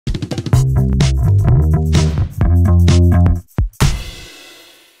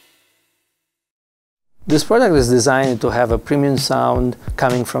This product is designed to have a premium sound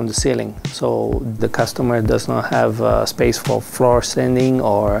coming from the ceiling, so the customer does not have space for floor standing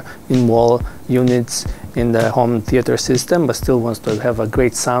or in-wall units in the home theater system, but still wants to have a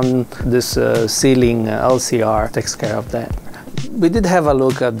great sound. This ceiling LCR takes care of that. We did have a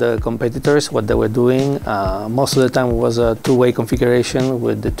look at the competitors, what they were doing. Most of the time it was a two-way configuration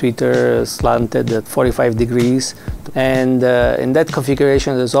with the tweeter slanted at 45 degrees. And in that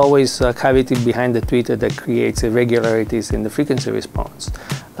configuration, there's always a cavity behind the tweeter that creates irregularities in the frequency response.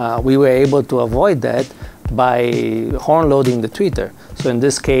 We were able to avoid that by horn loading the tweeter. So in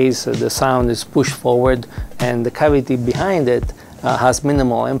this case, the sound is pushed forward and the cavity behind it has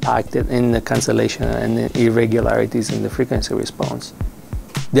minimal impact in the cancellation and irregularities in the frequency response.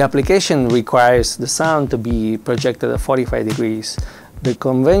 The application requires the sound to be projected at 45 degrees. The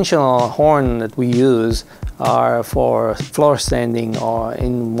conventional horn that we use are for floor standing or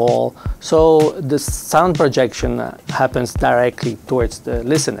in wall, so the sound projection happens directly towards the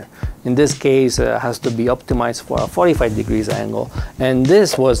listener. In this case, it has to be optimized for a 45 degrees angle, and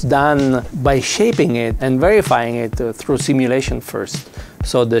this was done by shaping it and verifying it through simulation first.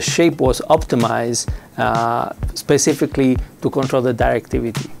 So the shape was optimized specifically to control the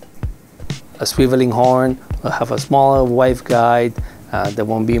directivity. A swiveling horn will have a smaller waveguide. There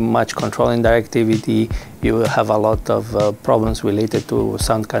won't be much control in directivity. You will have a lot of problems related to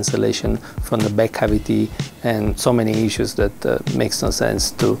sound cancellation from the back cavity and so many issues that makes no sense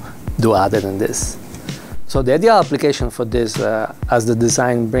to do other than this. So the ideal application for this, as the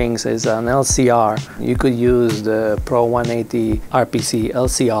design brings, is an LCR. You could use the Pro 180 RPC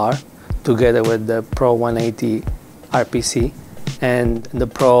LCR together with the Pro 180 RPC and the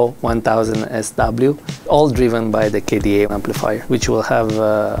Pro 1000 SW, all driven by the KDA amplifier, which will have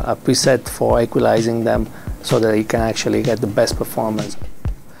a preset for equalizing them so that you can actually get the best performance.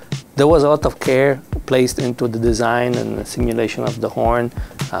 There was a lot of care placed into the design and the simulation of the horn,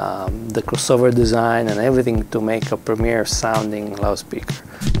 the crossover design and everything to make a premier sounding loudspeaker.